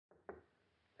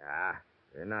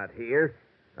They're not here.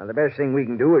 Now, the best thing we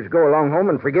can do is go along home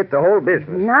and forget the whole business.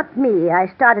 Not me. I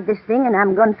started this thing, and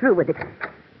I'm going through with it.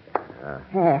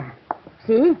 There.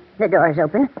 See? The door's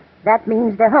open. That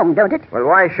means they're home, don't it? Well,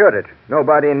 why should it?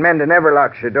 Nobody in Mendon ever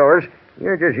locks the doors.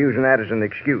 You're just using that as an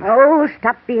excuse. Oh,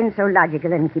 stop being so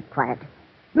logical and keep quiet.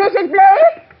 Mrs.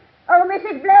 Blake? Oh,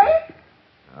 Mrs. Blake?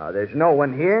 There's no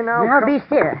one here now. Now, be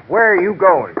still. Where are you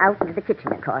going? Out into the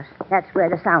kitchen, of course. That's where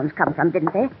the sounds come from,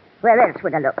 didn't they? Where else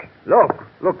would I look? Look.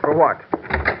 Look for what?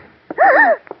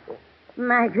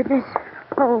 My goodness.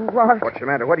 Oh, Walt. What's the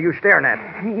matter? What are you staring at?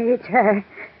 It's her.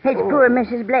 It's poor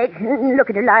Mrs. Blake. Look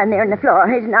at her lying there on the floor.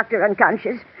 He's knocked her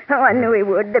unconscious. Oh, I knew he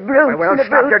would. The brute. Well, the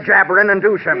stop brute. your jabbering and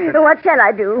do something. What shall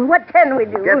I do? What can we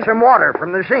do? Get some water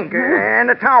from the sink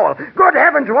and a towel. Good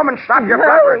heavens, woman, stop your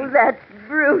blubbering. Oh, that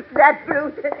brute. That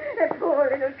poor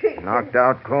little creature. Knocked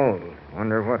out cold.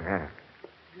 Wonder what happened.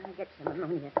 I'll get some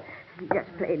ammonia.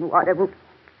 Just plain water.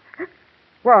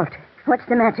 Walt, what's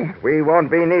the matter? We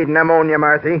won't be needing ammonia,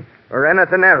 Marthy, or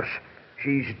anything else.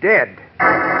 She's dead.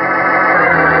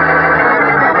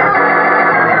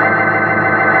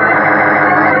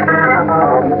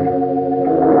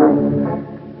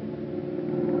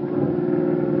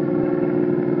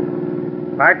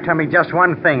 Bart, tell me just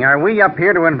one thing. Are we up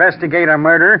here to investigate a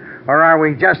murder, or are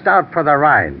we just out for the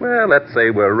ride? Well, let's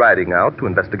say we're riding out to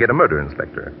investigate a murder,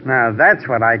 Inspector. Now, that's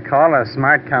what I call a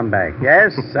smart comeback.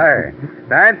 Yes, sir.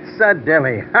 That's a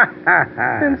dilly. Ha, ha,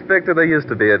 ha. Inspector, there used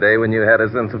to be a day when you had a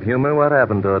sense of humor. What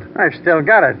happened to it? I've still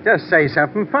got it. Just say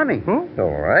something funny.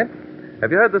 All right.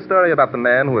 Have you heard the story about the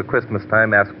man who at Christmas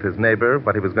time asked his neighbor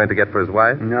what he was going to get for his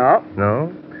wife? No.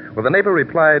 No? Well, the neighbor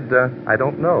replied, I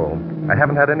don't know. I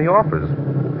haven't had any offers.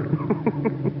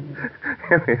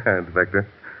 Here we are, Inspector.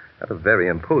 Not a very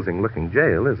imposing-looking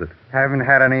jail, is it? Haven't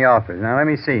had any offers. Now, let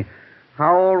me see.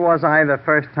 How old was I the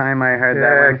first time I heard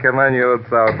that one? Come on, you old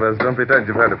Southwest. Don't pretend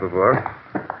you've heard it before.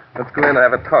 Let's go in and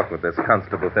have a talk with this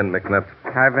Constable Finn McNutt.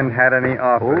 Haven't had any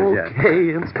offers yet.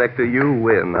 Okay, Inspector, you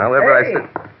win. However, I said...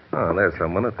 Oh, there's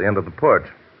someone at the end of the porch.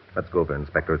 Let's go over,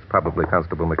 Inspector. It's probably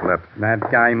Constable McNutt. That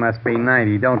guy must be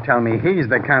 90. Don't tell me he's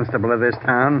the constable of this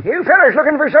town. You fellas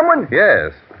looking for someone?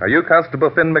 Yes. Are you Constable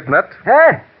Finn McNutt?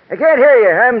 Huh? I can't hear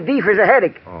you. I'm deaf as a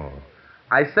headache. Oh.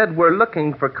 I said we're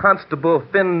looking for Constable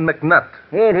Finn McNutt.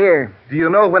 Ain't here. Do you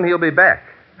know when he'll be back?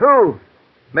 Who?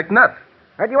 McNutt.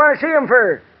 What do you want to see him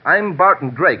for? I'm Barton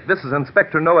Drake. This is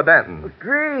Inspector Noah Danton.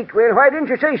 Drake. Well, why didn't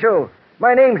you say so?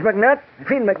 My name's McNutt.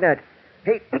 Finn McNutt.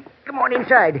 Hey, come on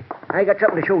inside. I got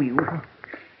something to show you.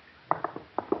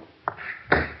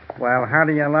 Well, how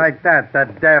do you like that, the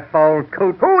deaf old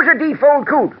coot? Who's a deaf old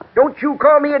coot? Don't you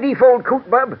call me a deaf old coot,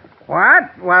 bub.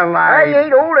 What? Well, I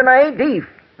ain't old and I ain't deaf.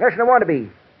 That's what I want to be.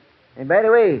 And by the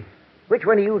way, which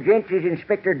one of you gents is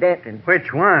Inspector Danton?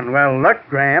 Which one? Well, look,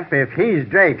 Gramp, if he's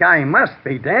Drake, I must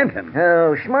be Danton.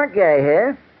 Oh, smart guy,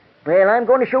 huh? Well, I'm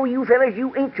going to show you fellas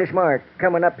you ain't so smart,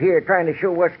 coming up here trying to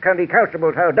show us county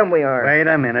constables how dumb we are. Wait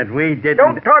a minute, we didn't...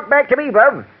 Don't talk back to me,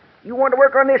 bub. You want to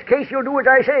work on this case, you'll do as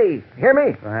I say. Hear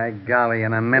me? By golly,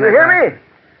 in a minute... You hear me?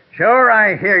 Sure,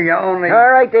 I hear you, only...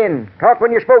 All right, then. Talk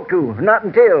when you're spoke to, not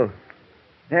until.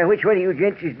 Now, which one of you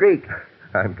gents is Drake?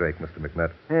 I'm Drake, Mr.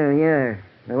 McNutt. Oh, yeah.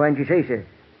 Now, why didn't you say so?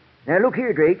 Now, look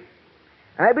here, Drake.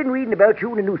 I've been reading about you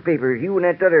in the newspapers. You and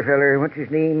that other feller, what's his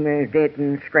name?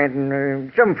 Danton, Scranton,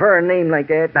 or some foreign name like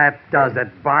that. That does it,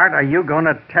 Bart. Are you going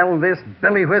to tell this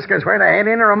Billy Whiskers where to head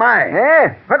in, or am I?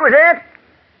 Huh? What was that?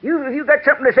 You got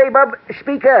something to say, bub?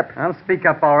 Speak up. I'll speak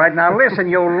up, all right. Now, listen,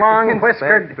 you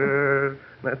long-whiskered... Inspector,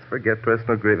 let's forget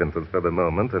personal grievances for the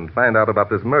moment and find out about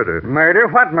this murder. Murder?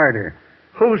 What murder?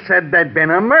 Who said there'd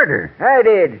been a murder? I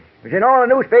did. It was in all the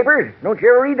newspapers. Don't you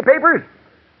ever read the papers?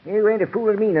 You ain't a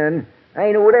fooling me none.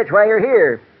 I know that's why you're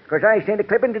here, because I sent a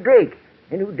clipping to Drake,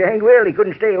 and who dang well he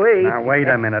couldn't stay away. Now, wait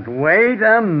a minute.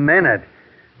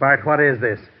 Bart, what is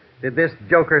this? Did this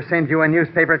joker send you a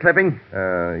newspaper clipping?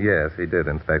 Yes, he did,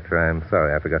 Inspector. I'm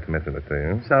sorry, I forgot to mention it to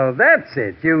you. So that's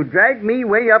it. You dragged me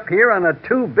way up here on a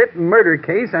 2-bit murder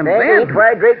case, and that then... ain't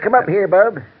why Drake come up here,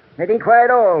 bub. That ain't why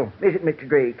at all, is it, Mr.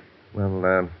 Drake?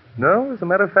 Well, no, as a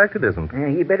matter of fact, it isn't.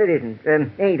 You bet it isn't.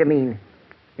 Ain't, I mean.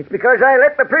 It's because I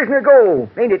let the prisoner go,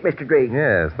 ain't it, Mr. Drake?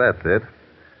 Yes, that's it.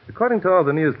 According to all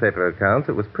the newspaper accounts,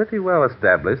 it was pretty well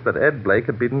established that Ed Blake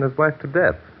had beaten his wife to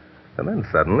death. And then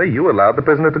suddenly you allowed the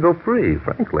prisoner to go free.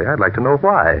 Frankly, I'd like to know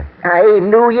why. I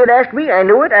knew you'd ask me. I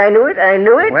knew it.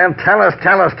 Well, tell us.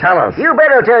 You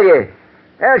bet I'll tell you.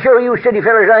 I'll show you city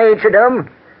fellers I ain't so dumb.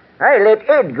 I let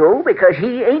Ed go because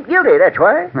he ain't guilty, that's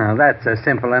why. Now, that's a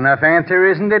simple enough answer,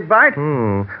 isn't it, Bart?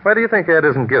 Why do you think Ed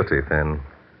isn't guilty, Finn?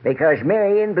 Because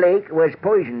Marion Blake was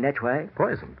poisoned, that's why.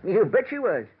 Poisoned? You bet she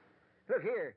was. Look here.